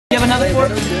another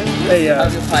fork? Hey,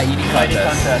 How's your pie eating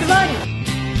contest?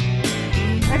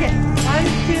 Okay, 1,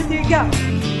 2, 3, go.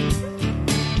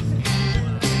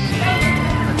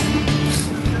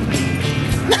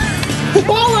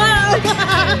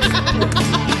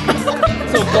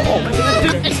 So cold.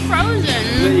 It's frozen.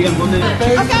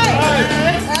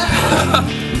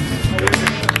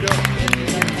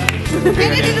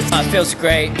 It feels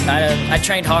great. I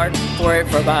trained hard for it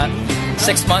for about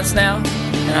 6 months now,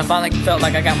 and I finally felt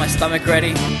like I got my stomach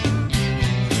ready.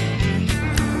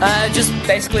 Just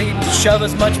basically shove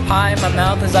as much pie in my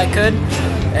mouth as I could,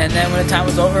 and then when the time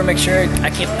was over, make sure I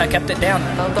kept it down.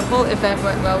 The whole event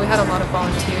went well. We had a lot of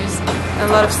volunteers, and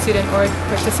a lot of student org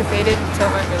participated, so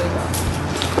it went really well.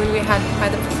 When we had Pie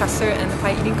the Professor and the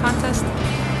pie eating contest,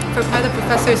 for Pie the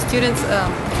Professor, students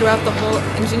throughout the whole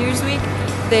Engineers Week,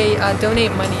 they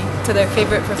donate money to their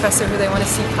favorite professor who they want to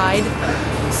see pied.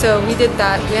 So we did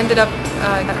that. We ended up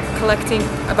collecting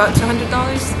about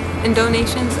 $200 in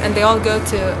donations, and they all go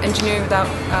to Engineering Without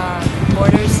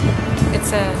Borders.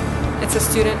 It's a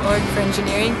student org for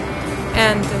engineering,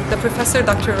 and the professor,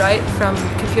 Dr. Wright from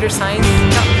computer science,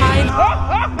 got pied.